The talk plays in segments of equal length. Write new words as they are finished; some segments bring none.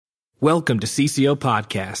Welcome to CCO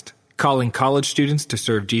Podcast, calling college students to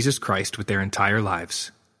serve Jesus Christ with their entire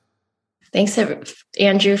lives. Thanks,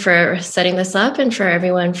 Andrew, for setting this up and for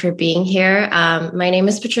everyone for being here. My name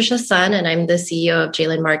is Patricia Sun, and I'm the CEO of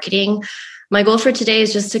Jalen Marketing. My goal for today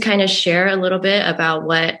is just to kind of share a little bit about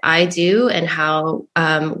what I do and how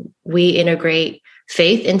we integrate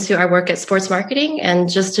faith into our work at sports marketing, and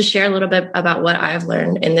just to share a little bit about what I've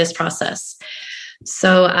learned in this process.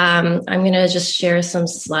 So I'm going to just share some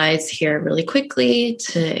slides here really quickly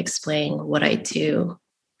to explain what I do.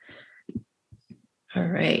 All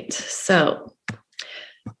right. So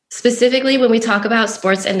specifically, when we talk about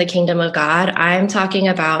sports and the kingdom of God, I'm talking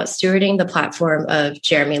about stewarding the platform of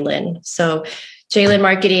Jeremy Lin. So Jalen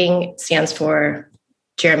Marketing stands for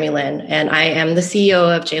Jeremy Lin, and I am the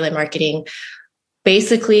CEO of Jalen Marketing.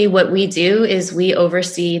 Basically, what we do is we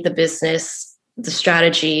oversee the business, the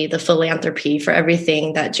strategy, the philanthropy for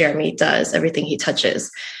everything that Jeremy does, everything he touches.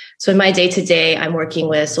 So in my day-to-day, I'm working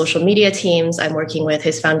with social media teams, I'm working with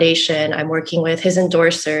his foundation, I'm working with his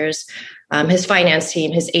endorsers, his finance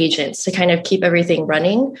team, his agents, to kind of keep everything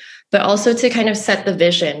running, but also to kind of set the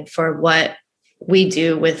vision for what we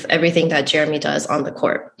do with everything that Jeremy does on the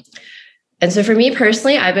court. And so for me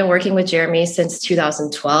personally, I've been working with Jeremy since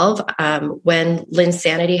 2012. When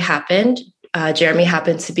Linsanity happened, Jeremy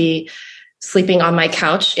happened to be sleeping on my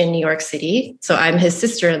couch in New York City. So I'm his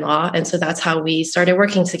sister-in-law. And so that's how we started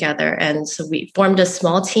working together. And so we formed a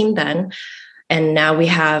small team then. And now we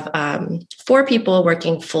have 4 people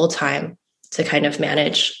working full-time to kind of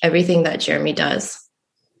manage everything that Jeremy does.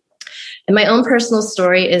 And my own personal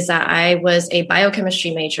story is that I was a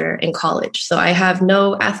biochemistry major in college. So I have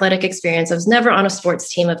no athletic experience. I was never on a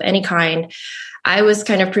sports team of any kind. I was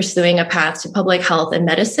kind of pursuing a path to public health and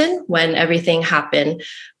medicine when everything happened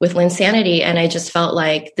with Linsanity. And I just felt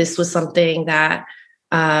like this was something that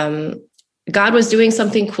God was doing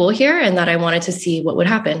something cool here, and that I wanted to see what would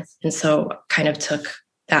happen. And so kind of took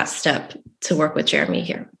that step to work with Jeremy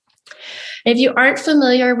here. If you aren't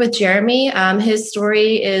familiar with Jeremy, his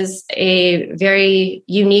story is a very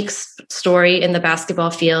unique story in the basketball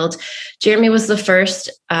field. Jeremy was the first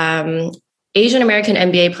Asian American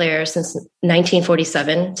NBA player since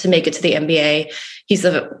 1947 to make it to the NBA. He's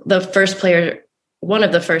the first player, one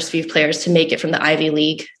of the first few players to make it from the Ivy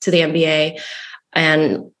League to the NBA.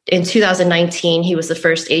 And in 2019, he was the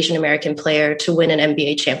first Asian American player to win an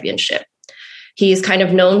NBA championship. He's kind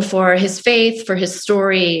of known for his faith, for his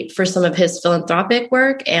story, for some of his philanthropic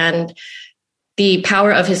work, and the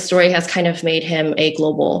power of his story has kind of made him a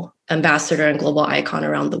global ambassador and global icon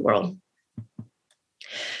around the world.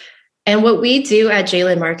 And what we do at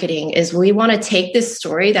Jalen Marketing is we want to take this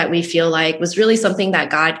story that we feel like was really something that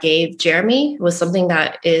God gave Jeremy, was something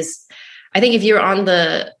that is, I think if you're on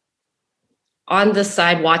the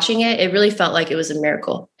side watching it, it really felt like it was a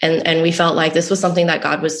miracle. And we felt like this was something that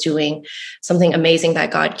God was doing, something amazing that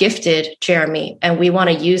God gifted Jeremy. And we want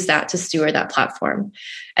to use that to steward that platform.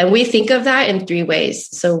 And we think of that in 3 ways.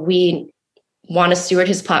 So we want to steward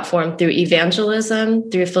his platform through evangelism,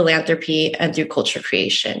 through philanthropy, and through culture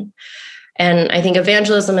creation. And I think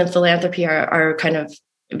evangelism and philanthropy are kind of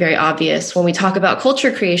very obvious. When we talk about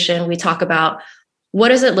culture creation, we talk about what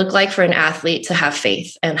does it look like for an athlete to have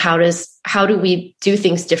faith, and how do we do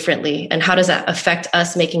things differently, and how does that affect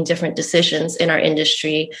us making different decisions in our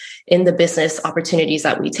industry, in the business opportunities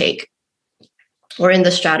that we take, or in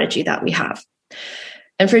the strategy that we have.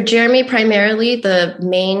 And for Jeremy, primarily the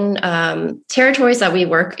main territories that we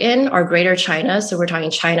work in are Greater China. So we're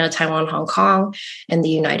talking China, Taiwan, Hong Kong, and the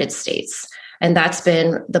United States. And that's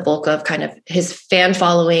been the bulk of kind of his fan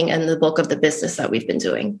following and the bulk of the business that we've been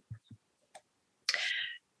doing.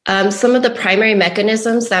 Some of the primary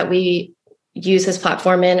mechanisms that we use his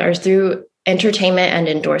platform in are through entertainment and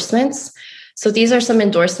endorsements. So these are some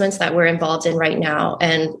endorsements that we're involved in right now.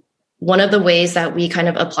 And one of the ways that we kind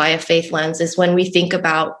of apply a faith lens is when we think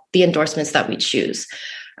about the endorsements that we choose.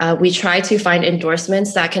 We try to find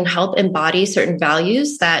endorsements that can help embody certain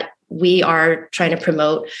values that we are trying to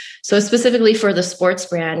promote. So specifically for the sports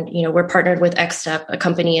brand, we're partnered with Xstep, a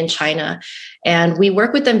company in China, and we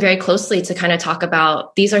work with them very closely to kind of talk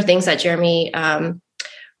about, these are things that Jeremy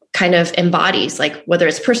kind of embodies, like whether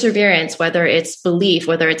it's perseverance, whether it's belief,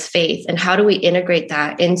 whether it's faith, and how do we integrate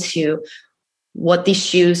that into what these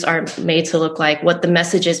shoes are made to look like, what the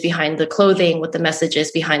message is behind the clothing, what the message is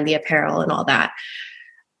behind the apparel and all that.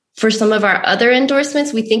 For some of our other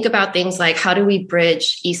endorsements, we think about things like, how do we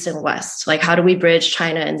bridge East and West? Like, how do we bridge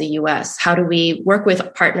China and the US? How do we work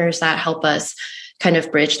with partners that help us kind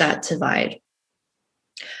of bridge that divide?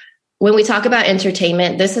 When we talk about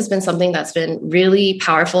entertainment, this has been something that's been really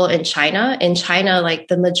powerful in China. In China, like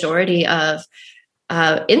the majority of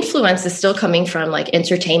influence is still coming from like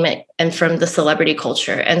entertainment and from the celebrity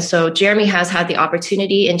culture. And so Jeremy has had the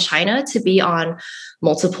opportunity in China to be on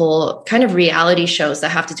multiple kind of reality shows that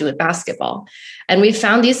have to do with basketball. And we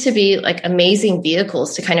found these to be like amazing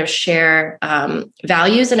vehicles to kind of share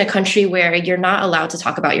values in a country where you're not allowed to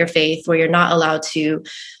talk about your faith, where you're not allowed to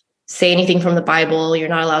say anything from the Bible, you're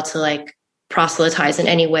not allowed to like proselytize in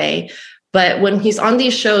any way. But when he's on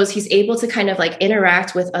these shows, he's able to kind of like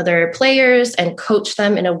interact with other players and coach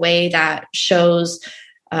them in a way that shows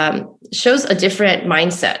a different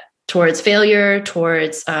mindset towards failure,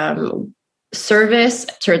 towards service,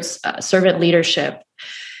 towards servant leadership.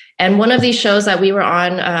 And one of these shows that we were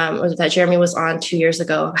on, or that Jeremy was on 2 years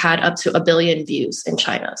ago, had up to 1 billion views in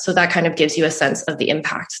China. So that kind of gives you a sense of the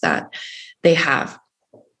impact that they have.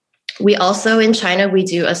 We also, in China, we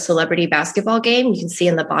do a celebrity basketball game. You can see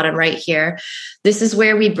in the bottom right here. This is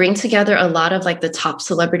where we bring together a lot of like the top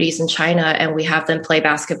celebrities in China, and we have them play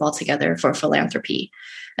basketball together for philanthropy.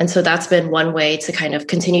 And so that's been one way to kind of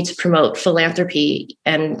continue to promote philanthropy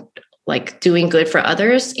and like doing good for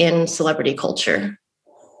others in celebrity culture.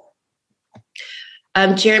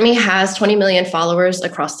 Jeremy has 20 million followers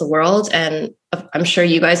across the world. And I'm sure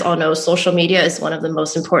you guys all know social media is one of the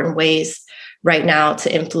most important ways right now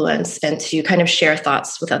to influence and to kind of share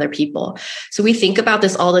thoughts with other people. So we think about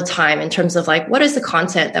this all the time in terms of like, what is the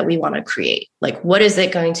content that we want to create? Like, what is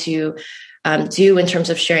it going to do in terms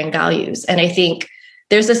of sharing values? And I think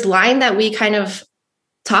there's this line that we kind of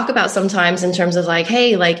talk about sometimes in terms of like,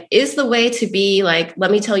 hey, like, is the way to be like,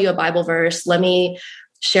 let me tell you a Bible verse, let me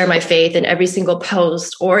share my faith in every single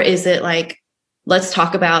post? Or is it like, let's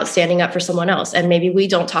talk about standing up for someone else? And maybe we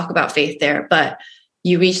don't talk about faith there, but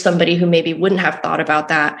you reach somebody who maybe wouldn't have thought about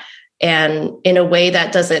that, and in a way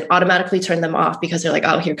that doesn't automatically turn them off because they're like,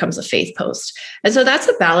 oh, here comes a faith post. And so that's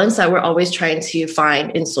a balance that we're always trying to find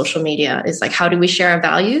in social media, is like, how do we share our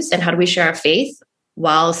values and how do we share our faith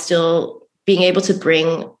while still being able to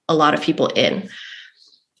bring a lot of people in?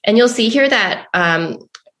 And you'll see here that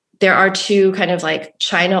there are two kind of like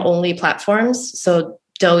China only platforms. So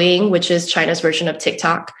Douyin, which is China's version of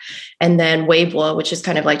TikTok, and then Weibo, which is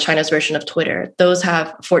kind of like China's version of Twitter. Those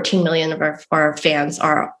have 14 million of our fans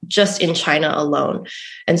are just in China alone.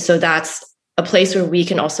 And so that's a place where we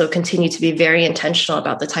can also continue to be very intentional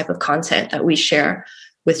about the type of content that we share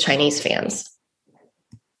with Chinese fans.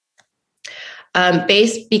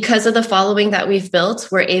 Because of the following that we've built,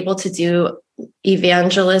 we're able to do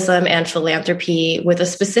evangelism and philanthropy with a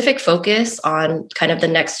specific focus on kind of the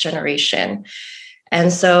next generation.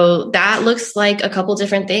 And so that looks like a couple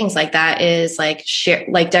different things. Like that is like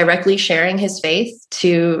directly sharing his faith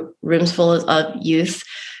to rooms full of youth,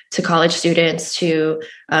 to college students, to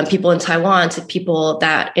people in Taiwan, to people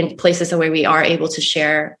that in places where we are able to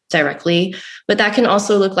share directly. But that can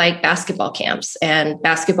also look like basketball camps and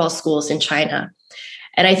basketball schools in China.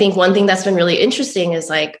 And I think one thing that's been really interesting is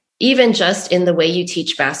like, even just in the way you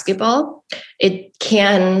teach basketball, it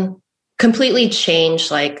can completely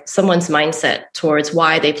change like someone's mindset towards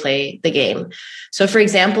why they play the game. So for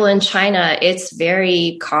example, in China, it's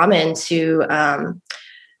very common to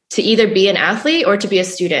either be an athlete or to be a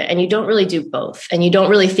student. And you don't really do both. And you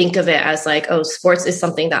don't really think of it as like, oh, sports is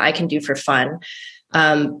something that I can do for fun.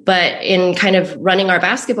 But in kind of running our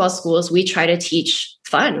basketball schools, we try to teach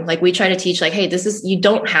fun. Like we try to teach like, hey, you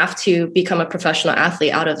don't have to become a professional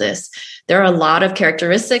athlete out of this. There are a lot of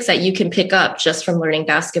characteristics that you can pick up just from learning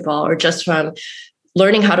basketball or just from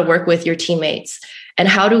learning how to work with your teammates. And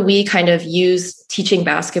how do we kind of use teaching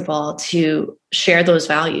basketball to share those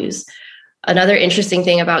values? Another interesting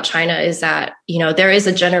thing about China is that, there is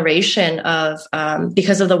a generation of,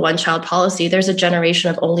 because of the one-child policy, there's a generation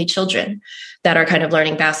of only children that are kind of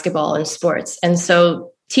learning basketball and sports. And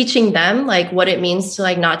so teaching them like what it means to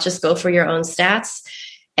like not just go for your own stats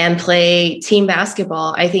and play team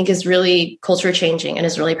basketball, I think is really culture changing and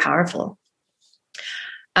is really powerful.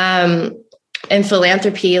 And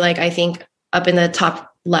philanthropy, like I think up in the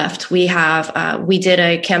top left, we did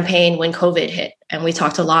a campaign when COVID hit, and we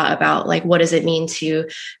talked a lot about like, what does it mean to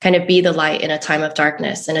kind of be the light in a time of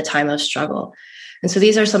darkness, in a time of struggle? And so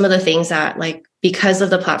these are some of the things that like, because of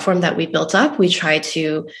the platform that we built up, we try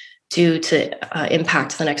to do to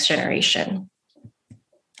impact the next generation.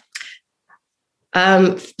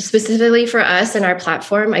 Specifically for us and our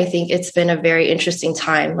platform, I think it's been a very interesting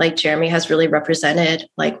time. Like Jeremy has really represented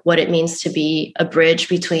like what it means to be a bridge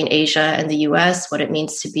between Asia and the US, what it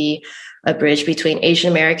means to be a bridge between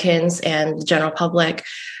Asian Americans and the general public.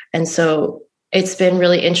 And so it's been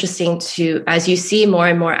really interesting to, as you see more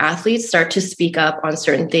and more athletes start to speak up on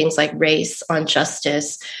certain things like race, on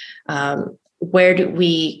justice, where do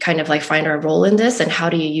we kind of like find our role in this, and how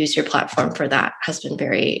do you use your platform for that has been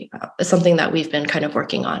something that we've been kind of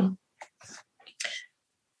working on.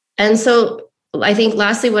 And so I think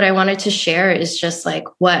lastly, what I wanted to share is just like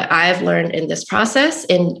what I've learned in this process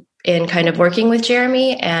in kind of working with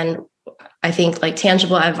Jeremy, and I think like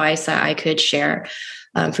tangible advice that I could share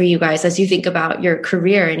for you guys as you think about your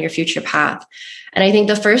career and your future path. And I think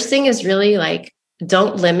the first thing is really like,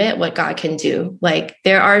 don't limit what God can do. Like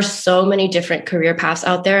there are so many different career paths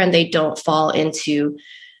out there, and they don't fall into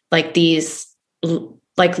like these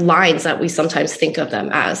like lines that we sometimes think of them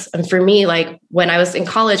as. And for me, like when I was in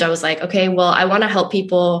college, I was like, okay, well, I want to help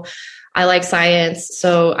people. I like science.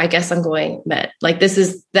 So I guess I'm going med. Like that's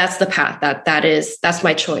the path that's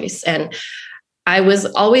my choice. And I was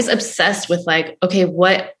always obsessed with like, okay,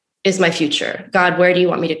 what is my future? God, where do you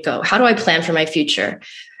want me to go? How do I plan for my future?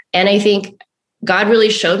 And I think God really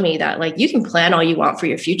showed me that like, you can plan all you want for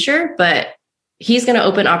your future, but he's going to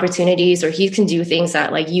open opportunities, or he can do things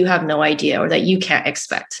that like you have no idea or that you can't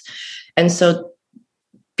expect. And so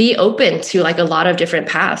be open to like a lot of different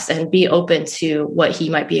paths and be open to what he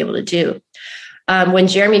might be able to do. When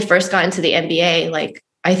Jeremy first got into the MBA, like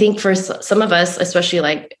I think for some of us, especially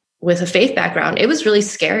like with a faith background, it was really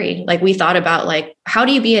scary. Like we thought about like, how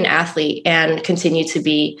do you be an athlete and continue to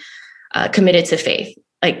be committed to faith?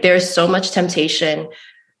 Like there's so much temptation.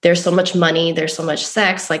 There's so much money. There's so much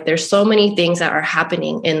sex. Like there's so many things that are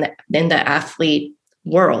happening in the athlete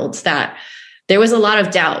world that there was a lot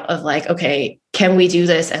of doubt of like, okay, can we do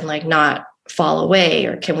this and like not fall away,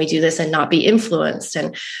 or can we do this and not be influenced?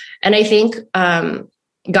 And I think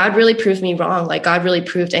God really proved me wrong. Like God really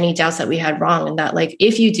proved any doubts that we had wrong. And that like,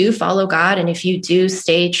 if you do follow God and if you do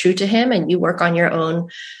stay true to him and you work on your own,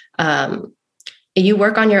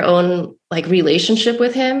 like relationship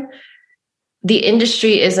with him, the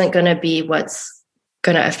industry isn't going to be what's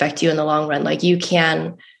going to affect you in the long run. Like you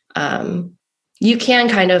can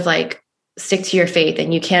kind of like stick to your faith,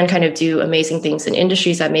 and you can kind of do amazing things in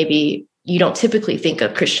industries that maybe you don't typically think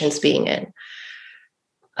of Christians being in.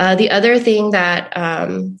 The other thing that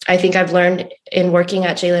I think I've learned in working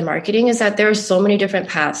at Jalen Marketing is that there are so many different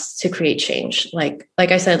paths to create change. Like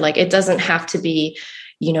I said, like it doesn't have to be,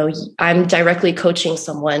 I'm directly coaching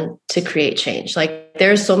someone to create change. Like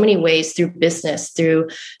there's so many ways through business, through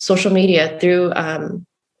social media, through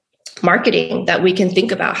marketing that we can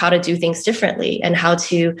think about how to do things differently and how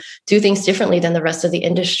to do things differently than the rest of the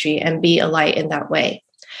industry and be a light in that way.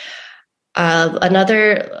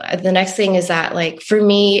 The next thing is that like, for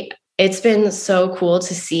me, it's been so cool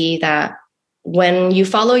to see that when you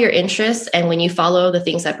follow your interests and when you follow the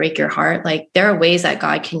things that break your heart, like there are ways that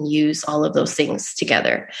God can use all of those things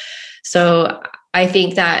together. So I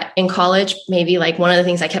think that in college, maybe like one of the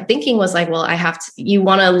things I kept thinking was like, well, you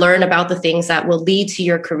want to learn about the things that will lead to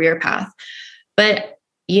your career path. But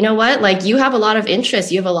you know what? Like you have a lot of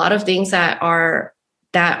interests. You have a lot of things that are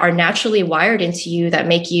naturally wired into you that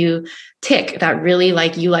make you tick, that really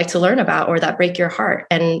like you like to learn about, or that break your heart.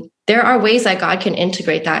 And there are ways that God can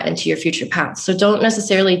integrate that into your future path. So don't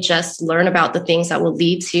necessarily just learn about the things that will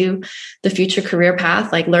lead to the future career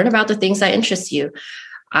path. Like learn about the things that interest you.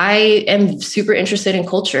 I am super interested in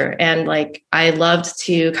culture, and like I loved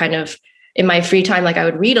to kind of in my free time, like I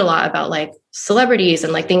would read a lot about like celebrities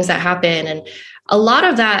and like things that happen. And a lot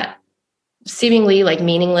of that seemingly like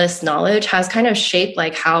meaningless knowledge has kind of shaped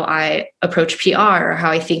like how I approach PR or how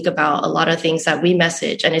I think about a lot of things that we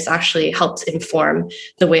message. And it's actually helped inform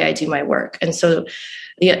the way I do my work. And so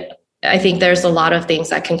yeah, I think there's a lot of things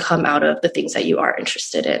that can come out of the things that you are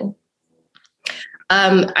interested in.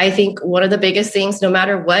 I think one of the biggest things, no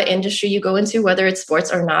matter what industry you go into, whether it's sports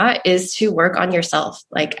or not, is to work on yourself.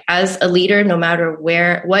 Like as a leader, no matter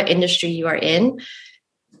what industry you are in,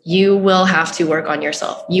 you will have to work on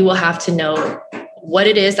yourself. You will have to know what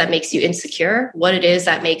it is that makes you insecure, what it is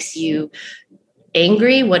that makes you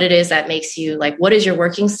angry, what it is that makes you like, what is your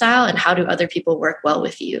working style, and how do other people work well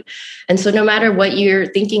with you? And so no matter what you're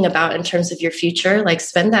thinking about in terms of your future, like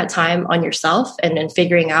spend that time on yourself and then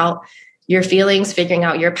figuring out your feelings, figuring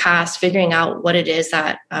out your past, figuring out what it is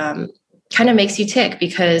that kind of makes you tick,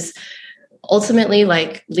 because ultimately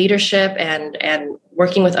like leadership and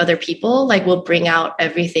working with other people like will bring out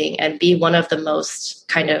everything and be one of the most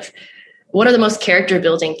character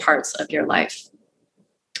building parts of your life.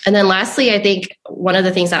 And then lastly, I think one of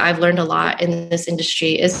the things that I've learned a lot in this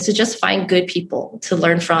industry is to just find good people to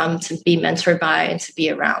learn from, to be mentored by, and to be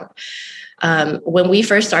around. When we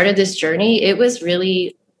first started this journey, it was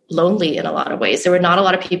really lonely in a lot of ways. There were not a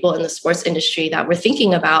lot of people in the sports industry that were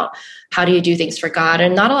thinking about how do you do things for God,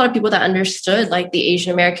 and not a lot of people that understood like the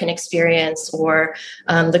Asian American experience or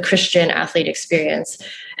the Christian athlete experience.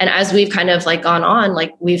 And as we've kind of like gone on,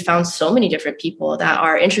 like we've found so many different people that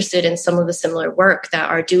are interested in some of the similar work, that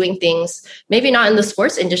are doing things, maybe not in the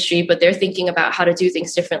sports industry, but they're thinking about how to do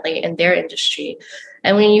things differently in their industry.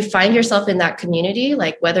 And when you find yourself in that community,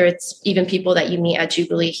 like whether it's even people that you meet at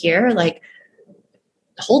Jubilee here, like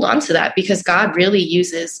hold on to that, because God really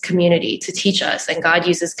uses community to teach us, and God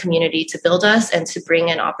uses community to build us and to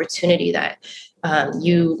bring an opportunity that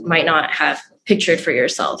you might not have pictured for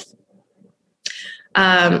yourself.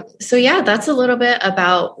 So yeah, that's a little bit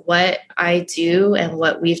about what I do and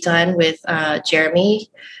what we've done with Jeremy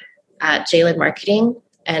at Jalen Marketing,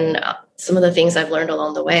 and some of the things I've learned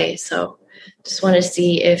along the way. So just want to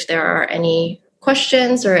see if there are any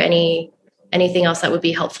questions or anything else that would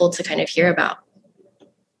be helpful to kind of hear about.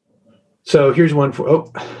 So here's one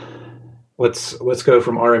for, let's go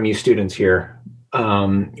from RMU students here.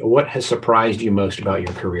 What has surprised you most about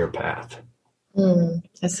your career path?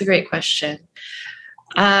 That's a great question.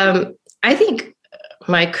 I think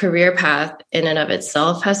my career path in and of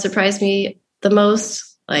itself has surprised me the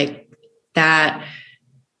most. Like that,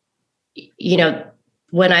 you know,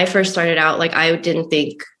 when I first started out, like I didn't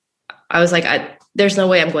think, I was like, there's no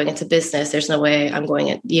way I'm going into business. There's no way I'm going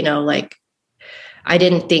in, you know, like I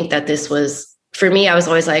didn't think that this was, for me, I was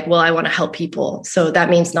always like, well, I want to help people. So that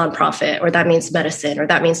means nonprofit, or that means medicine, or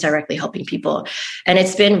that means directly helping people. And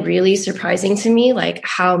it's been really surprising to me, like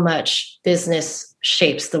how much business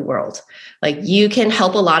shapes the world. Like you can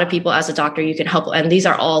help a lot of people as a doctor, you can help, and these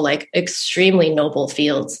are all like extremely noble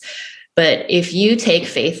fields. But if you take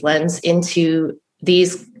faith lens into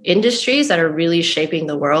these industries that are really shaping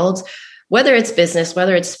the world, whether it's business,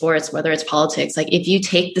 whether it's sports, whether it's politics, like if you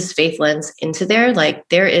take this faith lens into there, like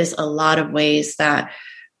there is a lot of ways that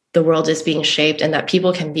the world is being shaped and that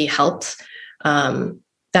people can be helped. That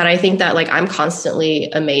I think that like I'm constantly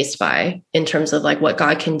amazed by, in terms of like what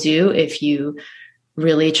God can do if you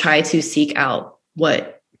really try to seek out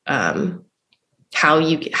what, how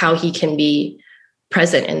he can be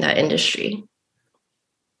present in that industry.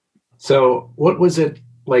 So what was it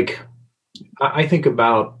like? I think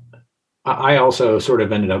about, I also sort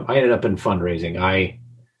of ended up in fundraising. I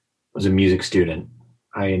was a music student.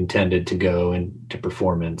 I intended to go into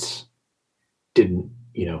performance. Didn't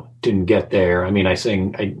get there. I mean, I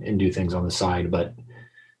sing and do things on the side, but,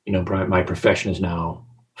 you know, my profession is now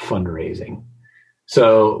fundraising.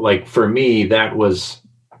 So like for me, that was,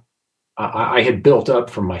 I had built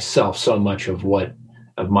up for myself so much of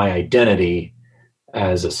my identity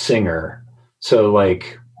as a singer. So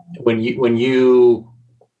like when you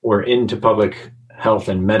were into public health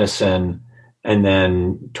and medicine, and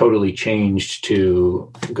then totally changed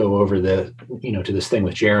to go over to this thing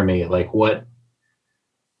with Jeremy, like what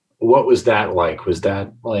was that like? Was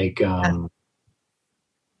that like, I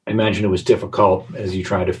imagine it was difficult as you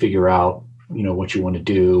try to figure out, you know, what you want to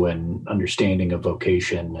do, and understanding of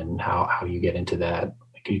vocation and how you get into that.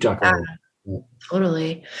 Can you talk about that?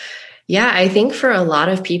 Totally. Yeah. I think for a lot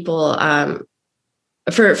of people,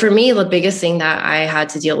 for me, the biggest thing that I had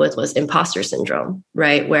to deal with was imposter syndrome,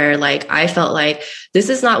 right? Where like, I felt like this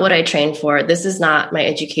is not what I trained for. This is not my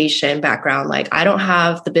education background. Like I don't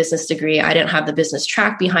have the business degree. I didn't have the business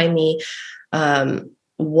track behind me.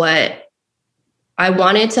 What I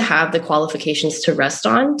wanted to have the qualifications to rest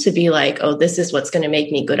on, to be like, oh, this is what's going to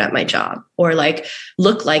make me good at my job, or like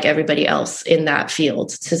look like everybody else in that field,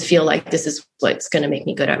 to feel like this is what's going to make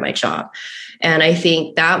me good at my job. And I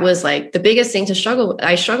think that was like the biggest thing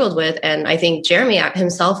I struggled with. And I think Jeremy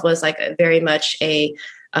himself was like very much a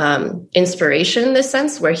inspiration in this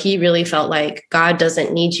sense, where he really felt like God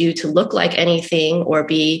doesn't need you to look like anything or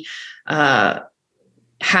be, have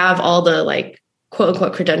all the like quote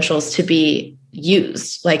unquote credentials to be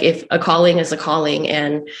used. Like if a calling is a calling,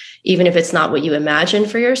 and even if it's not what you imagine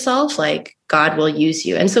for yourself, like God will use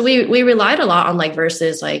you. And so we relied a lot on like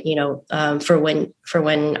verses like, you know, for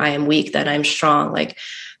when I am weak, then I'm strong, like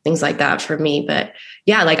things like that for me. But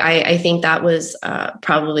yeah, like I think that was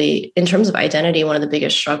probably, in terms of identity, one of the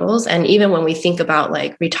biggest struggles. And even when we think about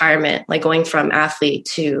like retirement, like going from athlete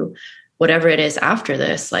to whatever it is after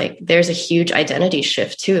this, like there's a huge identity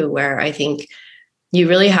shift too, where I think you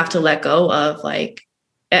really have to let go of like,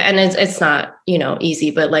 and it's not, you know, easy,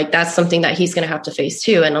 but like, that's something that he's going to have to face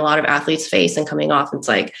too. And a lot of athletes face, and coming off, it's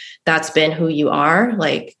like, that's been who you are.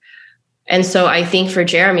 Like, and so I think for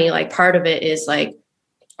Jeremy, like part of it is like,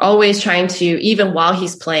 always trying to, even while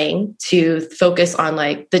he's playing, to focus on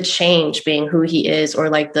like the change being who he is, or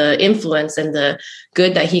like the influence and the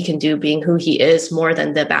good that he can do being who he is, more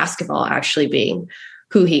than the basketball actually being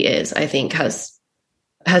who he is, I think has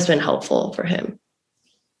been helpful for him.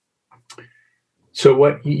 So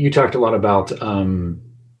what you talked a lot about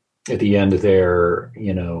at the end there,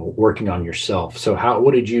 working on yourself. So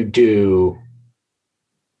what did you do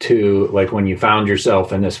to, like, when you found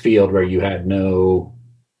yourself in this field where you had no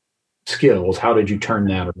skills, how did you turn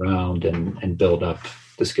that around and build up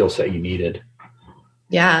the skill set you needed?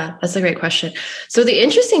 Yeah, that's a great question. So the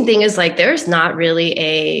interesting thing is, like, there's not really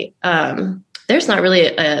a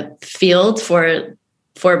field for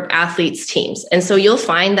athletes teams. And so you'll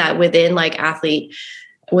find that within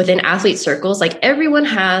athlete circles, like, everyone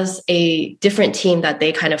has a different team that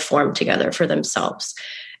they kind of form together for themselves.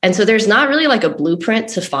 And so there's not really like a blueprint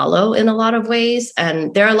to follow in a lot of ways.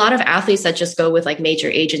 And there are a lot of athletes that just go with like major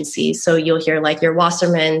agencies. So you'll hear like your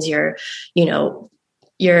Wassermans, your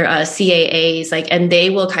CAAs, like, and they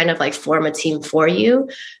will kind of like form a team for you.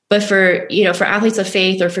 But for athletes of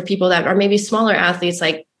faith, or for people that are maybe smaller athletes,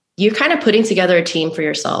 like, you're kind of putting together a team for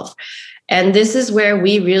yourself. And this is where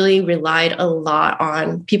we really relied a lot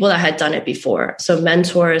on people that had done it before. So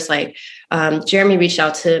mentors, like Jeremy reached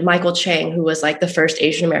out to Michael Chang, who was like the first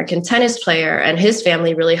Asian American tennis player, and his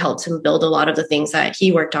family really helped him build a lot of the things that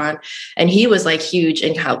he worked on. And he was like huge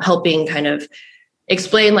in helping kind of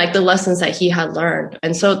explain like the lessons that he had learned.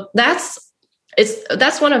 And so that's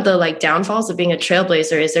one of the like downfalls of being a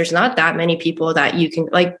trailblazer, is there's not that many people that you can,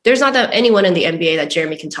 like, there's not that anyone in the NBA that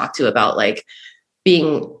Jeremy can talk to about like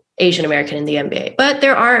being Asian American in the NBA. But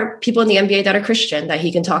there are people in the NBA that are Christian that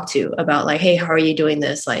he can talk to about like, hey, how are you doing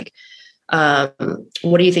this? Like, what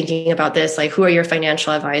are you thinking about this? Like, who are your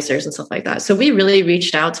financial advisors and stuff like that? So we really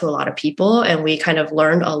reached out to a lot of people, and we kind of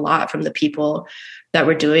learned a lot from the people that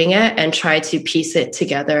were doing it and tried to piece it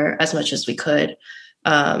together as much as we could.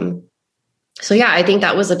 So yeah, I think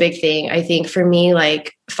that was a big thing. I think for me,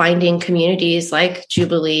 like, finding communities like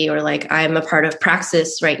Jubilee, or like I'm a part of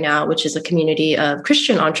Praxis right now, which is a community of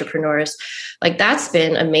Christian entrepreneurs, like, that's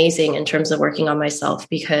been amazing in terms of working on myself,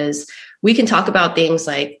 because we can talk about things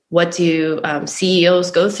like, what do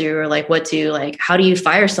CEOs go through, or like, how do you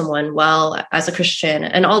fire someone well as a Christian,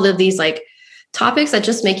 and all of these like topics that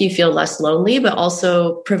just make you feel less lonely, but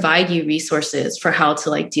also provide you resources for how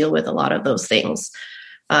to like deal with a lot of those things.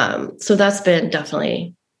 So that's been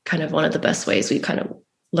definitely kind of one of the best ways we kind of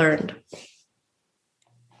learned.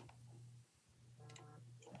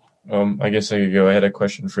 I guess I could go. I had a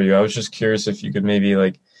question for you. I was just curious if you could maybe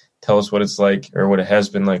like tell us what it's like, or what it has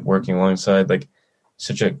been like, working alongside like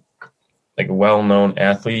such a like well-known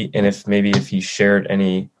athlete, and if he shared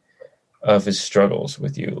any of his struggles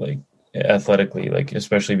with you, like athletically, like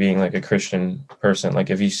especially being like a Christian person, like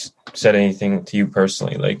if he said anything to you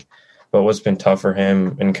personally, like, but what's been tough for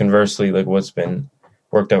him, and conversely, like what's been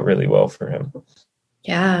worked out really well for him?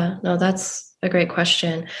 Yeah, no, that's a great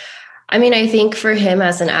question. I mean, I think for him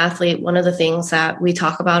as an athlete, one of the things that we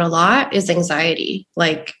talk about a lot is anxiety.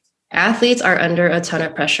 Like, athletes are under a ton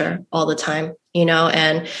of pressure all the time,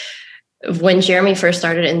 and when Jeremy first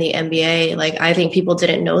started in the NBA, like, I think people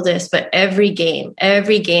didn't know this, but every game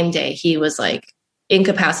day, he was like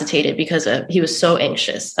incapacitated because he was so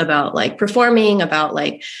anxious about like performing, about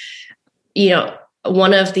like,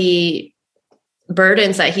 one of the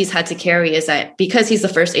burdens that he's had to carry is that because he's the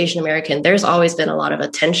first Asian American, there's always been a lot of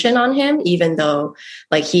attention on him, even though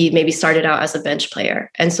like he maybe started out as a bench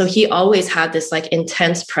player. And so he always had this like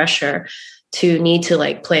intense pressure to need to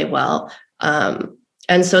like play well.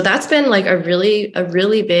 And so that's been like a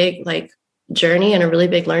really big like journey and a really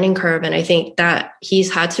big learning curve. And I think that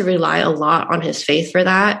he's had to rely a lot on his faith for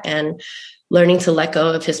that, and learning to let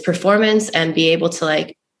go of his performance and be able to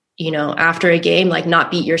like, after a game, like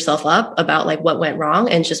not beat yourself up about like what went wrong,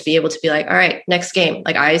 and just be able to be like, all right, next game.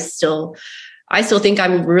 Like, I still think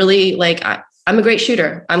I'm really like, I'm a great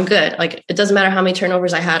shooter. I'm good. Like, it doesn't matter how many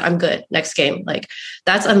turnovers I had. I'm good. Next game. Like,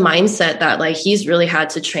 that's a mindset that like he's really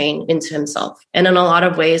had to train into himself. And in a lot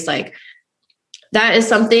of ways, like, that is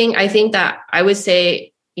something I think that I would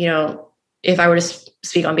say, if I were to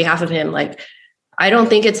speak on behalf of him, like, I don't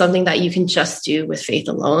think it's something that you can just do with faith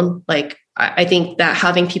alone. Like, I think that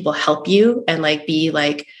having people help you and like be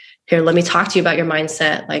like, here, let me talk to you about your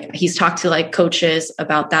mindset. Like, he's talked to like coaches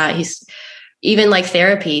about that. He's even like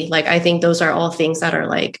therapy. Like, I think those are all things that are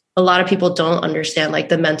like, a lot of people don't understand like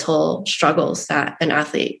the mental struggles that an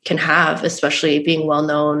athlete can have, especially being well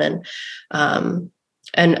known and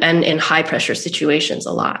in high pressure situations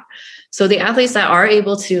a lot. So the athletes that are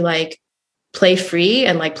able to like play free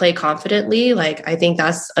and like play confidently, like, I think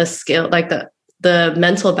that's a skill, like the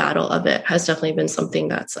mental battle of it has definitely been something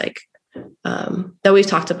that's like, that we've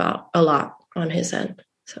talked about a lot on his end.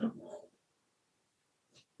 So,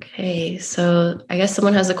 okay. So I guess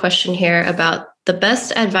someone has a question here about the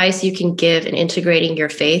best advice you can give in integrating your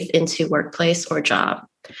faith into workplace or job.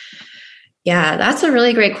 Yeah, that's a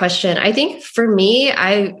really great question. I think for me,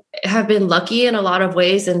 I have been lucky in a lot of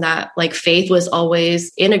ways in that like faith was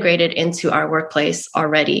always integrated into our workplace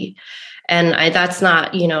already. And that's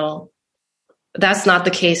not, that's not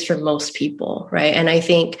the case for most people, right? And I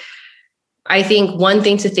think one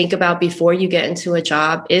thing to think about before you get into a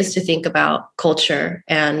job is to think about culture.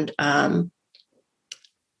 And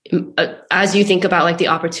as you think about like the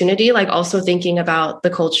opportunity, like also thinking about the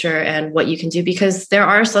culture and what you can do, because there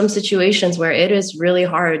are some situations where it is really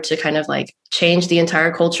hard to kind of like change the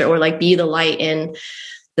entire culture or like be the light in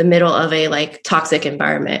the middle of a like toxic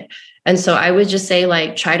environment. And so I would just say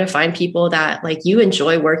like, try to find people that like you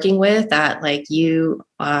enjoy working with, that like you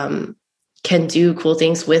can do cool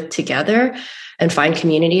things with together and find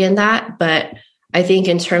community in that. But I think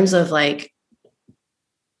in terms of like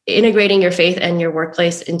integrating your faith and your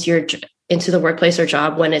workplace into the workplace or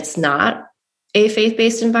job when it's not a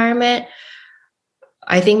faith-based environment,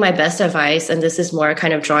 I think my best advice, and this is more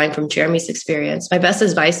kind of drawing from Jeremy's experience, my best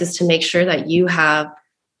advice is to make sure that you have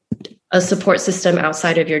a support system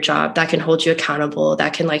outside of your job that can hold you accountable,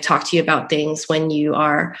 that can like talk to you about things when you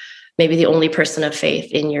are maybe the only person of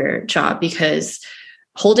faith in your job, because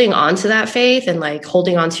holding on to that faith and like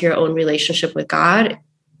holding on to your own relationship with God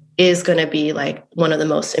is going to be like one of the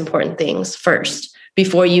most important things first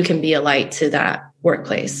before you can be a light to that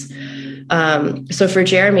workplace. So for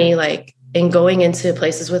Jeremy, like in going into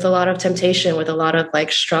places with a lot of temptation, with a lot of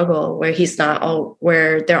like struggle,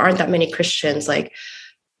 where there aren't that many Christians, like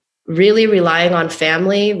really relying on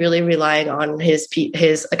family, really relying on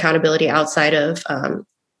his accountability outside of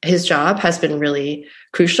his job has been really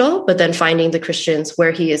crucial. But then finding the Christians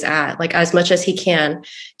where he is at, like as much as he can,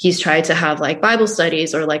 he's tried to have like Bible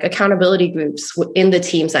studies or like accountability groups in the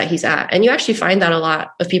teams that he's at. And you actually find that a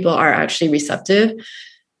lot of people are actually receptive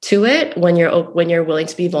to it when you're willing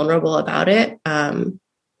to be vulnerable about it. But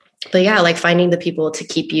yeah, like finding the people to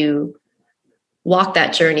keep you walk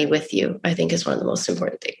that journey with you, I think is one of the most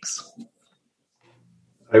important things.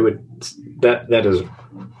 That is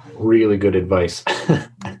really good advice.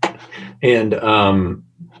 And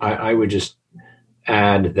I would just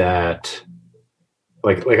add that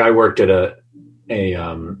like I worked at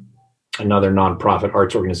another nonprofit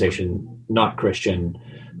arts organization, not Christian,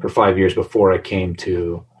 for 5 years before I came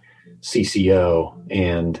to CCO.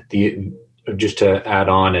 And just to add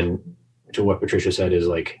on and to what Patricia said is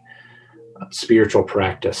like spiritual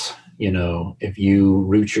practice. If you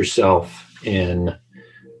root yourself in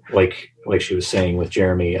like she was saying with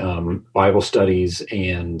Jeremy, Bible studies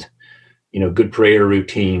and, good prayer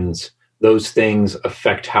routines, those things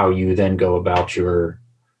affect how you then go about your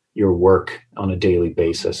work on a daily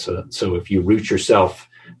basis. So if you root yourself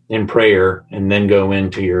in prayer and then go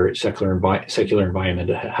into your secular environment,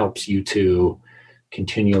 it helps you to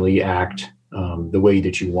continually act the way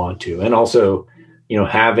that you want to. And also,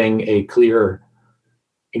 having a clear,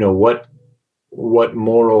 what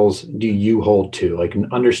morals do you hold to, like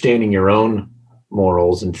understanding your own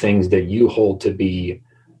morals and things that you hold to be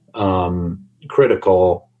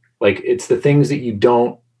critical. Like it's the things that you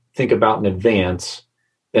don't think about in advance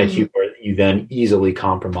that you then easily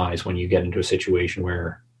compromise when you get into a situation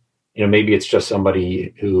where, maybe it's just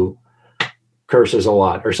somebody who curses a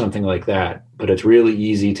lot or something like that, but it's really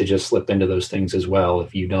easy to just slip into those things as well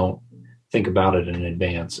if you don't think about it in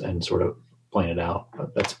advance and sort of plan it out.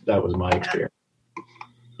 That was my experience.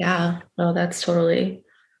 Yeah, no, that's totally,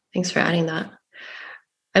 thanks for adding that.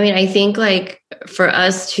 I mean, I think like for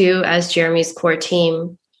us too, as Jeremy's core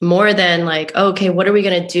team, more than like, okay, what are we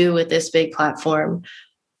going to do with this big platform?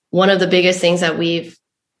 One of the biggest things that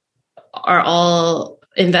are all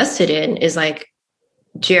invested in is like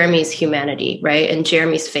Jeremy's humanity, right? And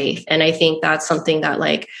Jeremy's faith. And I think that's something that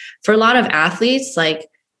like for a lot of athletes, like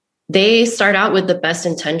they start out with the best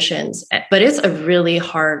intentions, but it's a really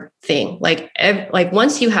hard thing. Like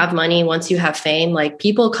once you have money, once you have fame, like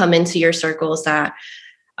people come into your circles that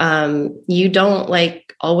you don't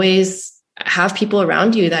like always have people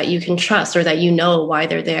around you that you can trust or that why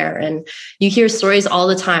they're there. And you hear stories all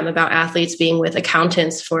the time about athletes being with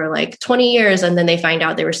accountants for like 20 years and then they find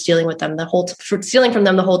out they were stealing from them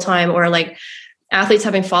the whole time, or like athletes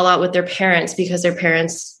having fallout with their parents because their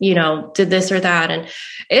parents, did this or that. And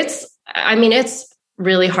it's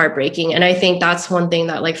really heartbreaking. And I think that's one thing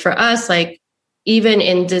that like for us, like even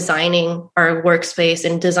in designing our workspace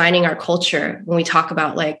and designing our culture, when we talk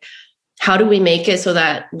about like, how do we make it so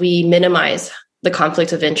that we minimize the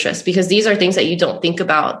conflict of interest, because these are things that you don't think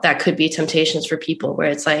about that could be temptations for people, where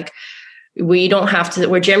it's like,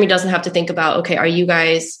 where Jeremy doesn't have to think about, okay, are you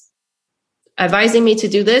guys advising me to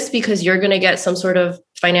do this because you're going to get some sort of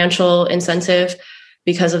financial incentive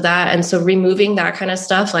because of that? And so removing that kind of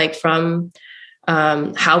stuff, like from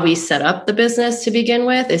how we set up the business to begin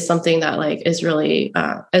with, is something that like is really,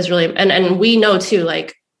 and we know too,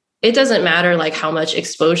 like, it doesn't matter like how much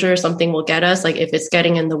exposure something will get us. Like if it's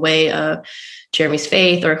getting in the way of Jeremy's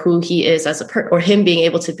faith or who he is as or him being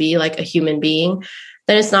able to be like a human being,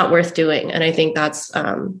 then it's not worth doing. And I think that's,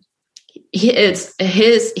 it's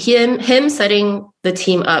him setting the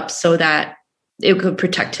team up so that it could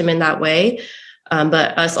protect him in that way.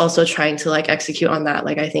 But us also trying to like execute on that,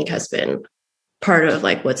 like, I think has been part of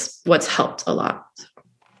like what's helped a lot.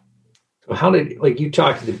 So how did, like, you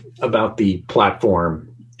talked about the platform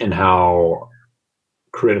and how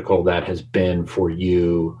critical that has been for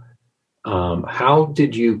you. How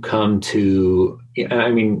did you come to, I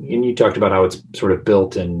mean, and you talked about how it's sort of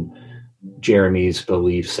built in Jeremy's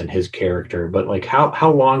beliefs and his character, but like,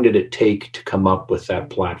 how long did it take to come up with that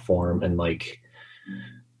platform? And like,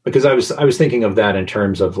 because I was thinking of that in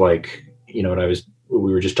terms of like, you know, what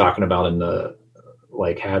we were just talking about in the,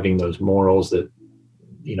 like, having those morals that,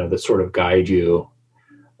 you know, that sort of guide you.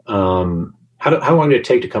 How long did it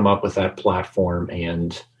take to come up with that platform,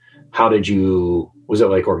 and was it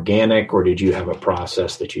like organic, or did you have a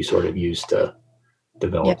process that you sort of used to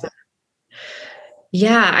develop that?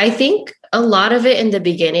 Yeah, I think a lot of it in the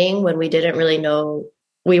beginning, when we didn't really know,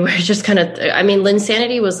 we were just kind of, I mean,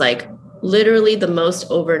 Linsanity was like literally the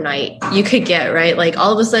most overnight you could get, right? Like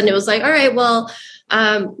all of a sudden it was like, all right, well,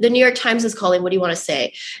 the New York Times is calling, what do you want to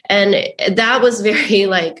say? And that was very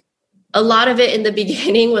like, a lot of it in the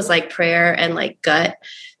beginning was like prayer and like gut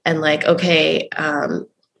and like, okay.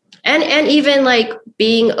 And even like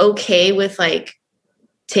being okay with like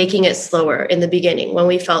taking it slower in the beginning, when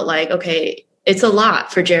we felt like, okay, it's a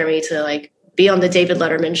lot for Jeremy to like be on the David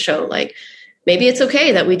Letterman show. Like maybe it's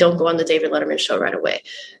okay that we don't go on the David Letterman show right away.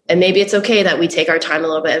 And maybe it's okay that we take our time a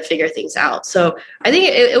little bit and figure things out. So I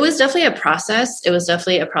think it was definitely a process. It was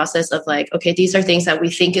definitely a process of like, okay, these are things that we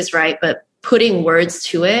think is right, but putting words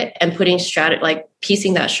to it and putting like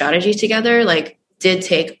piecing that strategy together, like did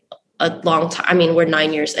take a long time. I mean, we're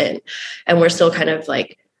 9 years in and we're still kind of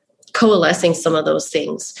like coalescing some of those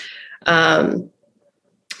things.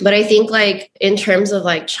 But I think like in terms of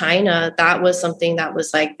like China, that was something that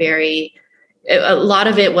was like a lot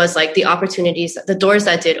of it was like the opportunities, the doors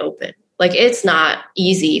that did open. Like it's not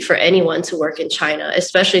easy for anyone to work in China,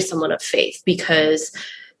 especially someone of faith, because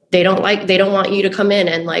they don't want you to come in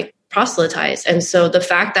and like proselytize. And so the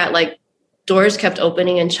fact that like doors kept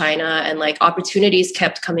opening in China and like opportunities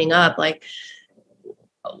kept coming up, like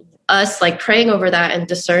us like praying over that and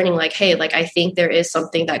discerning like, hey, like I think there is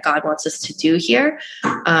something that God wants us to do here.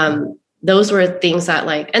 Those were things that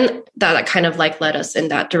like, and that kind of like led us in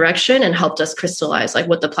that direction and helped us crystallize like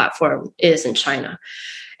what the platform is in China.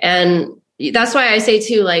 And that's why I say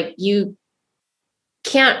too, like you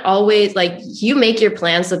can't always, like you make your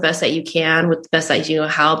plans the best that you can with the best that you know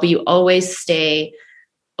how, but you always stay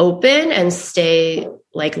open and stay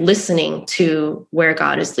like listening to where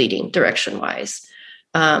God is leading direction wise.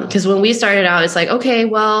 Because when we started out, it's like, okay,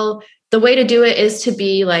 well, the way to do it is to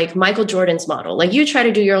be like Michael Jordan's model. Like you try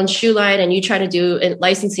to do your own shoe line and you try to do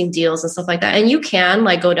licensing deals and stuff like that. And you can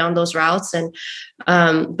like go down those routes. And,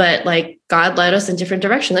 but like God led us in different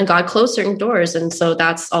directions and God closed certain doors. And so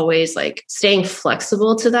that's always like staying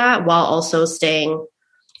flexible to that while also staying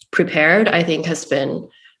prepared, I think has been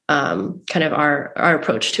kind of our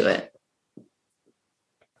approach to it.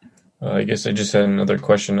 I guess I just had another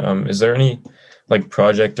question. Is there any like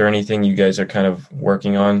project or anything you guys are kind of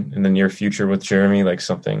working on in the near future with Jeremy, like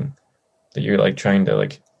something that you're like trying to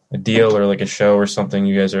like a deal or like a show or something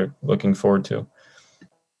you guys are looking forward to?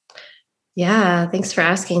 Yeah, thanks for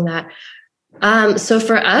asking that. So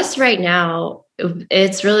for us right now,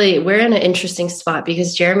 it's really, we're in an interesting spot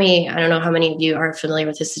because Jeremy, I don't know how many of you are familiar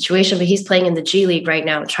with his situation, but he's playing in the G League right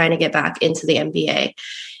now, trying to get back into the NBA.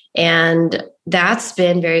 And that's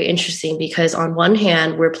been very interesting because on one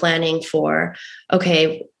hand, we're planning for,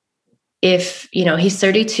 okay, if, you know, he's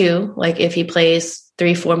 32, like if he plays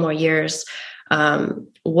 3-4 more years,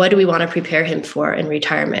 what do we want to prepare him for in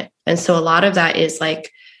retirement? And so a lot of that is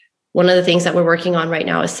like, one of the things that we're working on right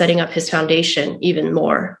now is setting up his foundation even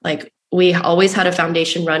more. Like we always had a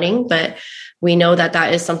foundation running, but we know that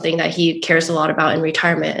that is something that he cares a lot about in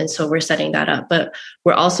retirement. And so we're setting that up, but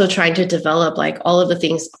we're also trying to develop like all of the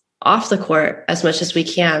things off the court as much as we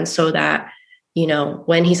can so that, you know,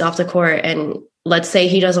 when he's off the court and let's say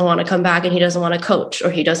he doesn't want to come back and he doesn't want to coach, or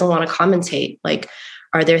he doesn't want to commentate. Like,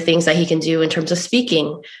 are there things that he can do in terms of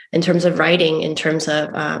speaking, in terms of writing, in terms of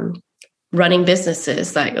running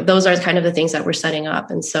businesses? Like, those are kind of the things that we're setting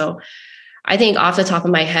up. And so I think off the top of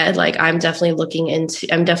my head, like, I'm definitely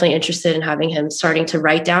interested in having him starting to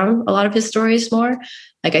write down a lot of his stories more.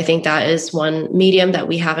 Like, I think that is one medium that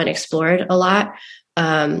we haven't explored a lot.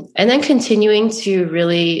 And then continuing to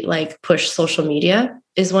really like push social media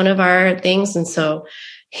is one of our things. And so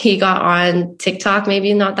he got on TikTok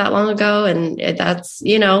maybe not that long ago. And that's,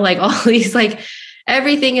 like all these, like,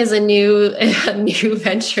 everything is a new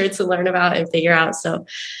venture to learn about and figure out. So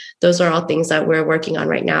those are all things that we're working on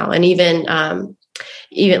right now. And even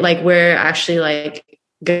like, we're actually like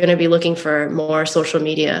going to be looking for more social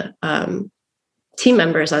media team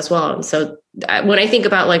members as well. And so when I think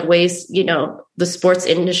about like ways, the sports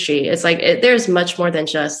industry, it's like there's much more than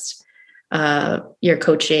just your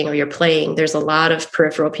coaching or your playing. There's a lot of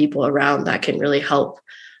peripheral people around that can really help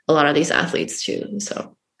a lot of these athletes too.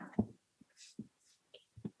 So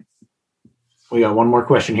we got one more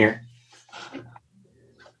question here.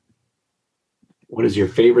 What is your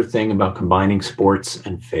favorite thing about combining sports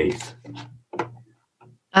and faith?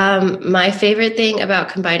 My favorite thing about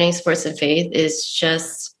combining sports and faith is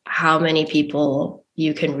just how many people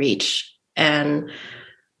you can reach. And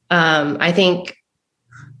I think,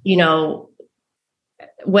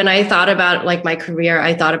 when I thought about like my career,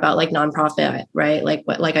 I thought about like nonprofit, right?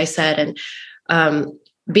 Like I said, and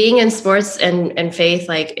being in sports and faith,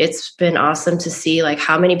 like, it's been awesome to see like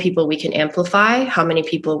how many people we can amplify, how many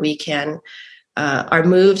people we can are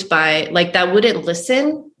moved by, like, that wouldn't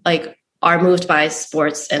listen, like, are moved by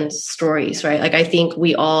sports and stories, right? Like, I think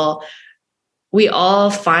we all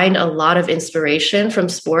find a lot of inspiration from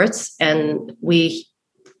sports, and we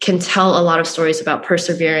can tell a lot of stories about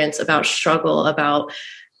perseverance, about struggle, about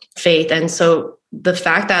faith. And so the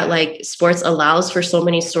fact that like sports allows for so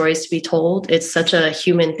many stories to be told, it's such a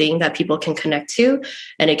human thing that people can connect to,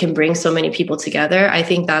 and it can bring so many people together. I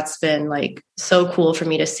think that's been like so cool for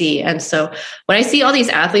me to see. And so when I see all these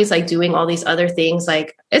athletes like doing all these other things,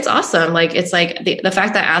 like, it's awesome. Like, it's like the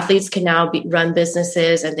fact that athletes can now run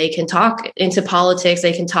businesses, and they can talk into politics,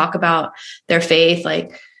 they can talk about their faith.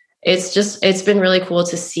 Like, it's been really cool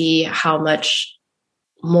to see how much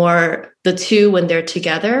more the two, when they're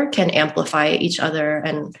together, can amplify each other.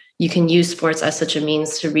 And you can use sports as such a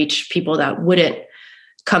means to reach people that wouldn't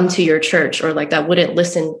come to your church, or like that wouldn't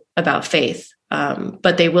listen about faith.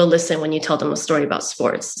 But they will listen when you tell them a story about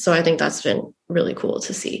sports. So I think that's been really cool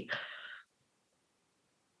to see.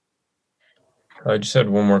 I just had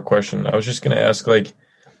one more question. I was just going to ask, like,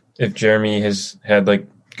 if Jeremy has had like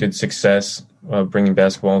good success bringing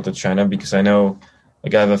basketball into China, because I know,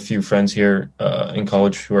 like, I have a few friends here in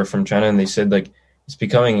college who are from China, and they said like it's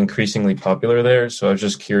becoming increasingly popular there. So I was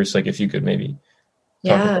just curious, like, if you could maybe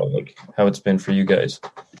talk about like how it's been for you guys.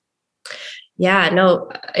 Yeah,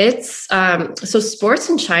 no, it's so sports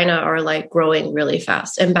in China are like growing really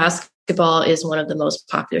fast, and basketball is one of the most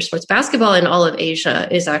popular sports. Basketball in all of Asia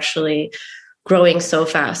is actually growing so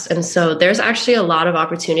fast. And so there's actually a lot of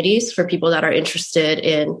opportunities for people that are interested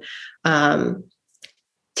in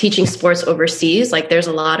teaching sports overseas. Like, there's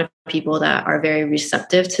a lot of people that are very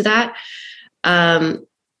receptive to that.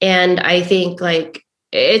 And I think like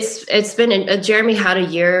it's been, Jeremy had a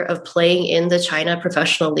year of playing in the China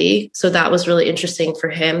professional league. So that was really interesting for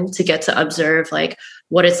him to get to observe like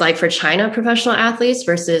what it's like for China professional athletes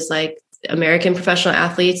versus like American professional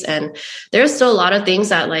athletes. And there's still a lot of things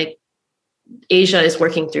that like Asia is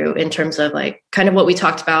working through in terms of like kind of what we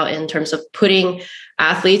talked about in terms of putting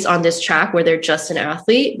athletes on this track where they're just an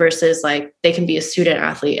athlete versus like they can be a student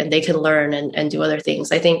athlete and they can learn and do other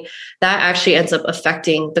things. I think that actually ends up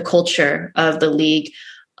affecting the culture of the league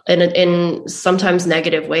in sometimes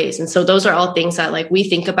negative ways. And so those are all things that like we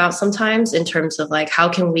think about sometimes in terms of like, how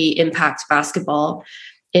can we impact basketball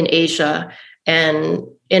in Asia and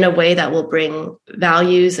in a way that will bring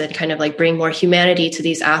values and kind of like bring more humanity to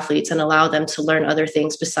these athletes and allow them to learn other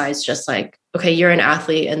things besides just like, okay, you're an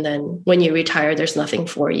athlete, and then when you retire, there's nothing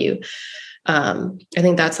for you. I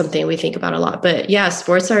think that's something we think about a lot. But yeah,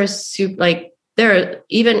 sports are super, like, they're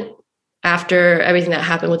even after everything that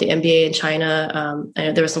happened with the NBA in China. I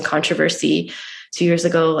know there was some controversy 2 years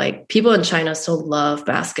ago. Like, people in China still love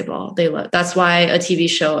basketball. That's why a TV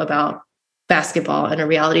show about basketball and a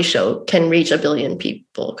reality show can reach 1 billion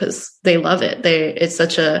people, because they love it. It's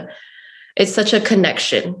such a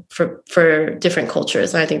connection for different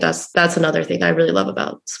cultures. And I think that's another thing I really love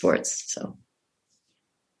about sports. So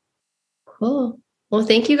cool. Well,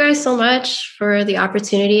 thank you guys so much for the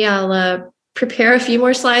opportunity. I'll prepare a few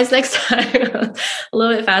more slides next time, a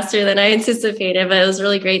little bit faster than I anticipated, but it was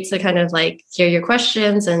really great to kind of like hear your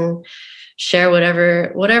questions and share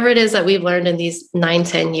whatever it is that we've learned in these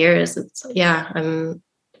 9-10 years. I'm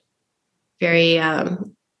very,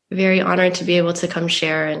 very honored to be able to come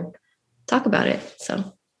share and talk about it.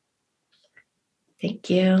 So thank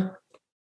you.